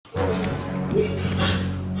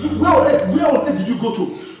Where on earth did you go to?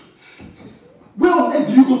 Where on earth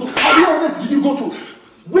did you go to? Where on earth did you go to?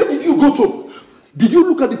 Where did you go to? Did you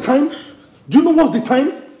look at the time? Do you know what's the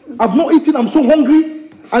time? I've not eaten, I'm so hungry.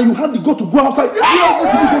 And you had to go outside. Where on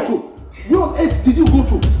earth did you go to? Where on earth did you go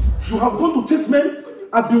to? You have gone to chase men.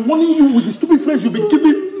 I've been warning you with the stupid friends you've been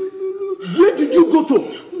keeping. Where did you go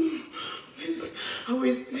to? Please, I will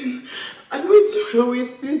explain. I will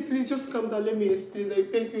explain. Please just calm down. Let me explain. I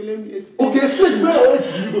beg you, let me explain. Okay, explain. Where on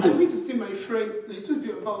earth did you go to? I went to see my friend. I told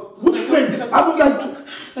you about. Which friend?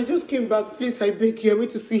 I just came back. Please, I beg you. I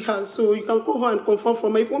went to see her. So you can call her and confirm for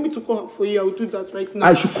me. If you want me to call her for you, I will do that right now.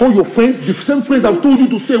 I should call your friends? The same friends I've told you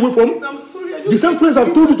to stay away from? Please, I'm sorry. The same friends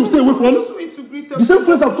I've told you to stay away from? The same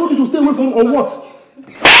friends I've told you to stay away from, or what?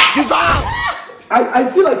 I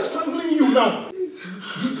feel like strangling you now.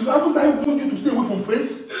 Haven't I warned you to stay away from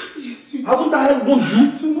friends? Yes, you haven't I warned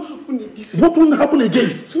you? It will not happen again. What will happen again?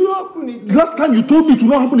 It will not happen again. Last time you told me it will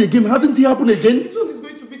not happen again. Hasn't it happened again? This one is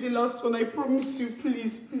going to be the last one. I promise you.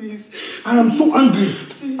 Please, please. I am so angry.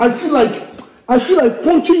 Please. I feel like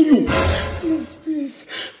punching you.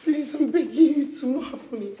 Please, I'm begging you. It will not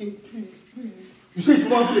happen again. Please. You say it will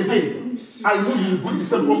not happen again. I know you will break the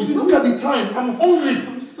same promise. Look at the time. I'm hungry.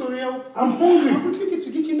 I'm sorry. I'm hungry. I will take you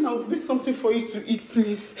to the kitchen. I'll make something for you to eat,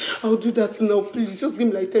 please. I'll do that now, please. Just give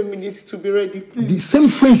me like 10 minutes to be ready, please. The same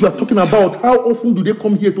friends you are talking about, how often do they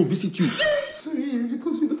come here to visit you? Sorry,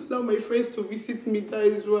 because you don't allow my friends to visit me. That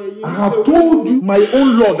is why. I have told you, my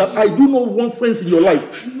own Lord, that I do not want friends in your life.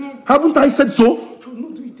 Haven't I said so? I will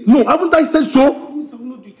not do it again. No, haven't I said so? Please, I will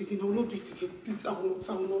not do it again. Please, I will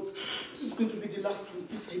not. This is going to be the last one.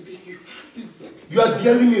 Please, I beg you. Please. You are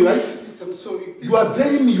daring me, right? Please, I'm sorry. Please. You are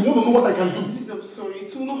daring me. You want to know what I can do? Please, I'm sorry.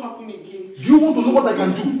 It will not happen again. Do you want to know what I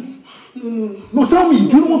can do? No. No, tell me.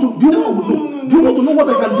 Do you want to know what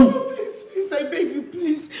I can do? Please, I beg you,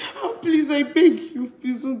 please. Oh, please, I beg you.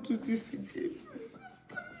 Please don't do this again.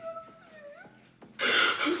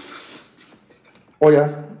 I'm so sorry. Oh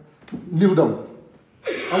yeah? Kneel down.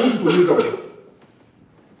 I want you to kneel down.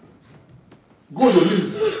 Go on your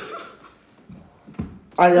knees.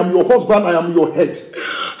 I am your husband, I am your head.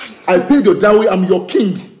 I paid your dowry, I'm your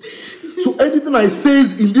king. So anything I say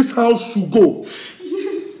in this house should go.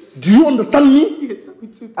 Yes. Do you understand me? Yes, I will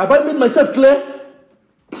do that. Have I made myself clear?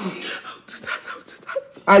 I'll do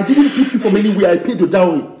that. I didn't pick you from anywhere, I paid your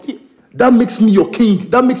dowry. Yes. That makes me your king,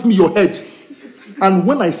 that makes me your head. Yes, and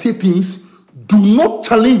when I say things, do not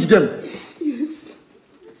challenge them. Yes.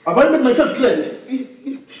 Have I made myself clear?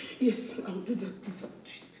 Yes, I'll do that.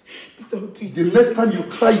 Please, I'll do it. The next time you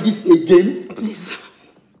try this again, please.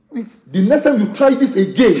 The next time you try this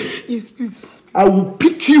again, yes, please. I will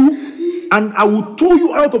pick you and I will throw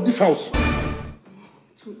you out of this house. It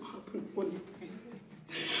will not happen, Bonnie, please.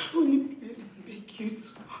 Bonnie, please, I beg you, it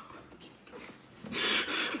will not happen.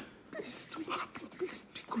 Please, it will not happen. Please,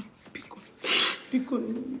 be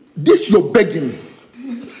good. This you're begging,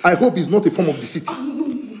 please. I hope it's not a form of deceit. No.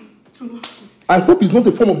 It will not happen. I hope it's not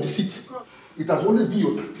a form of deceit. It has always been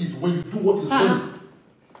your practice when you do what is wrong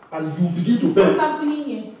and you begin to beg. What's happening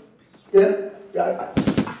here? Yeah.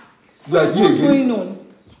 You are here What's again. going on?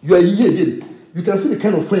 You are here again. You can see the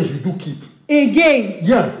kind of friends you do keep. Again?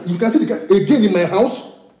 Yeah, you can see the kind again in my house.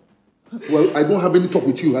 Well, I don't have any talk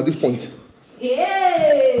with you at this point.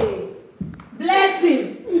 Hey!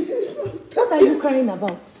 Blessing! What are you crying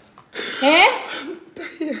about? Eh? I'm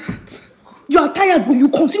tired. You are tired, but you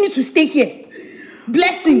continue to stay here.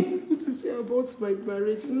 Blessing! What to say about my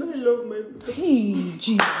marriage? You know I love my marriage. Hey,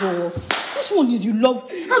 Jesus. Which one is you love?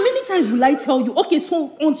 How many times will I tell you? Okay,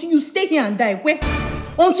 so until you stay here and die. Where?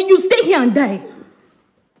 Until you stay here and die.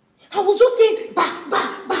 I was just saying, bah,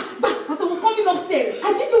 as I was coming upstairs.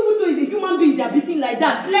 I didn't even know it's a human being they are beating like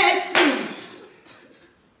that. Blessing!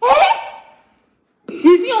 Eh?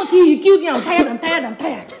 You see, until he killed you, I'm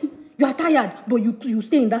tired. You are tired, but you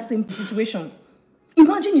stay in that same situation.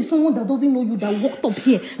 Imagine if someone that doesn't know you that walked up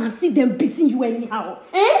here and see them beating you anyhow.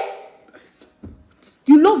 Eh?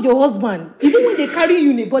 You love your husband. Even when they carry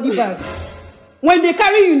you in a body bag. When they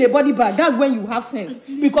carry you in a body bag, that's when you have sense.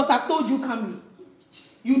 Because I've told you calmly.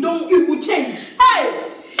 You will change. Hey!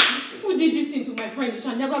 Who did this thing to my friend? It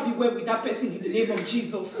shall never be well with that person in the name of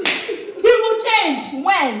Jesus. He will change.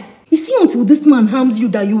 When? You see, until this man harms you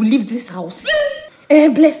that you will leave this house.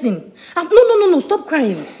 Blessing. No, stop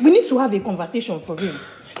crying. We need to have a conversation for him.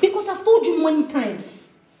 Because I've told you many times.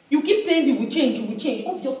 You keep saying he will change.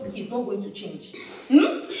 Obviously, he's not going to change.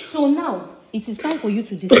 So now, it is time for you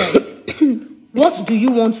to decide. What do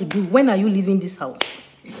you want to do? When are you leaving this house?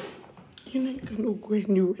 You know, I cannot go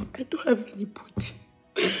anywhere. I don't have anybody.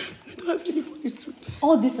 I don't have anybody to.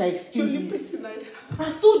 All these are The only excuses. person I have.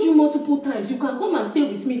 I've told you multiple times, you can come and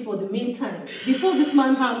stay with me for the meantime, before this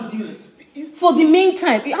man harms you. For the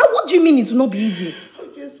meantime. What do you mean it will not be easy? How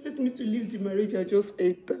do you expect me to leave the marriage I just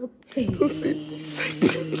entered? Hey. So say this, I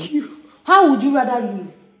beg you. How would you rather live?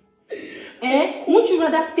 Won't you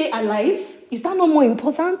rather stay alive? Is that not more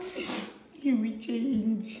important? He will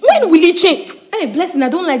change. When will it change? Hey, Blessing, I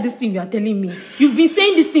don't like this thing you are telling me. You've been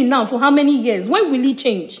saying this thing now for how many years? When will it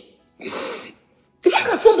change? Look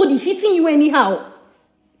at somebody hitting you anyhow.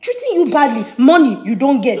 Treating you badly. Money, you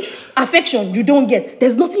don't get. Affection, you don't get.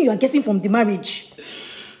 There's nothing you are getting from the marriage.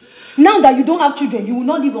 Now that you don't have children, you will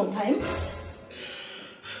not live on time.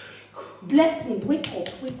 Blessing, wake up,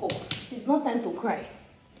 wake up. It's not time to cry.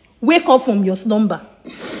 Wake up from your slumber.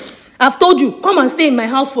 I've told you, come and stay in my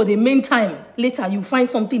house for the meantime. Later, you find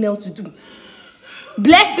something else to do.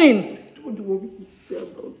 Blessings. What do you want people to say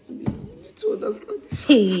about me? You need to understand.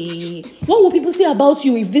 Hey, what will people say about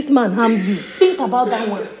you if this man harms you? Think about that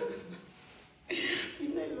one.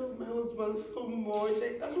 You know, I love my husband so much.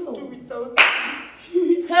 I cannot do without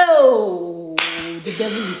him. Oh, the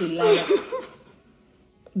devil is a liar.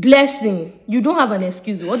 Blessing, you don't have an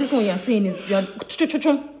excuse. What this one you are saying is, you are...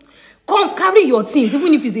 Come, carry your things.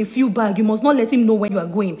 Even if it's a few bags, you must not let him know where you are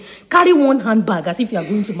going. Carry one handbag as if you are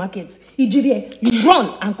going to market. Ijiri, you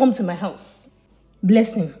run and come to my house.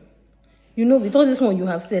 Blessing, you know, with all this one you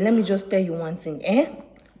have said, let me just tell you one thing.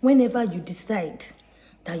 Whenever you decide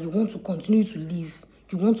that you want to continue to live,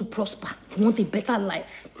 you want to prosper, you want a better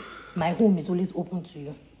life, my home is always open to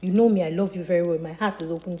you. You know me, I love you very well. My heart is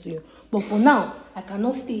open to you. But for now, I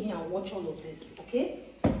cannot stay here and watch all of this, okay?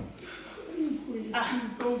 Please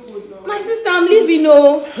don't go now. My sister, I'm leaving,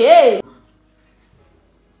 oh. Hey.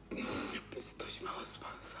 Please touch my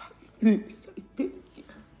husband's hand. Please, I beg you.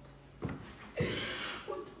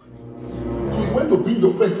 What do I do? So you went to bring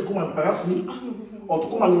your friend to come and harass me? Or to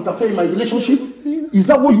come and interfere in my relationship? Is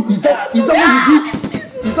that what you did? Is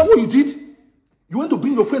that what you did? You went to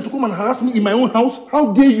bring your friend to come and harass me in my own house?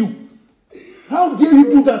 How dare you? How dare you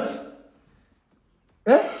do that?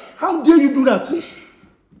 How dare you do that?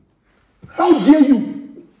 How dare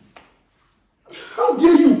you? How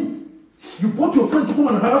dare you? You brought your friend to come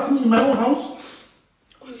and harass me in my own house?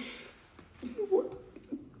 You know what?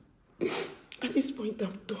 At this point,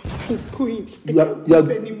 I'm done. I'm going. I can't You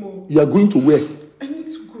anymore. are going to where? I need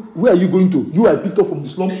to go. Where are you going to? You I picked up from the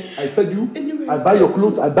slum. I fed you. Anywhere I buy your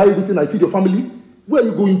clothes. I buy everything. I feed your family. Where are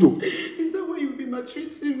you going to? Is that why you've been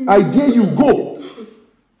maltreating me? I dare you. Go.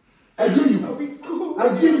 I dare you. I will go. I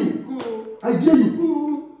dare you. Go. I dare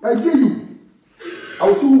you. I dare you. I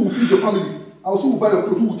will see who will feed your family. I will see who will buy your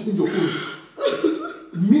clothes, who will change your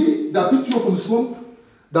clothes. Me that picked you up from the slum,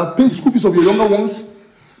 that pays the school fees of your younger ones.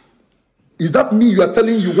 Is that me you are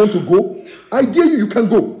telling you want to go? I dare you, you can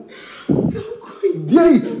go. I'm going.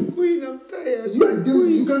 Dare it. I'm going. I'm tired.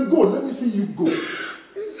 You can go. Let me see you go.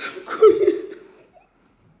 Please, I'm going.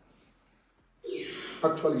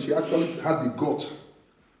 Actually, she actually had the guts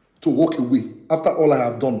to walk away after all I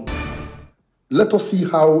have done. Let us see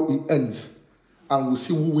how it ends, and we'll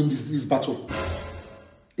see who wins this battle.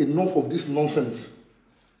 Enough of this nonsense.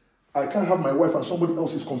 I can't have my wife and somebody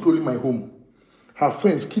else is controlling my home. Her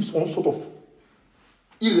friends keeps on sort of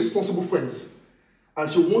irresponsible friends, and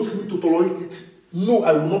she wants me to tolerate it. No,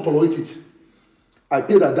 I will not tolerate it. I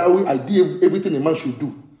paid her dowry. I did everything a man should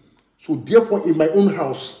do. So therefore, in my own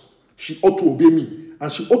house, she ought to obey me, and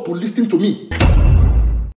she ought to listen to me.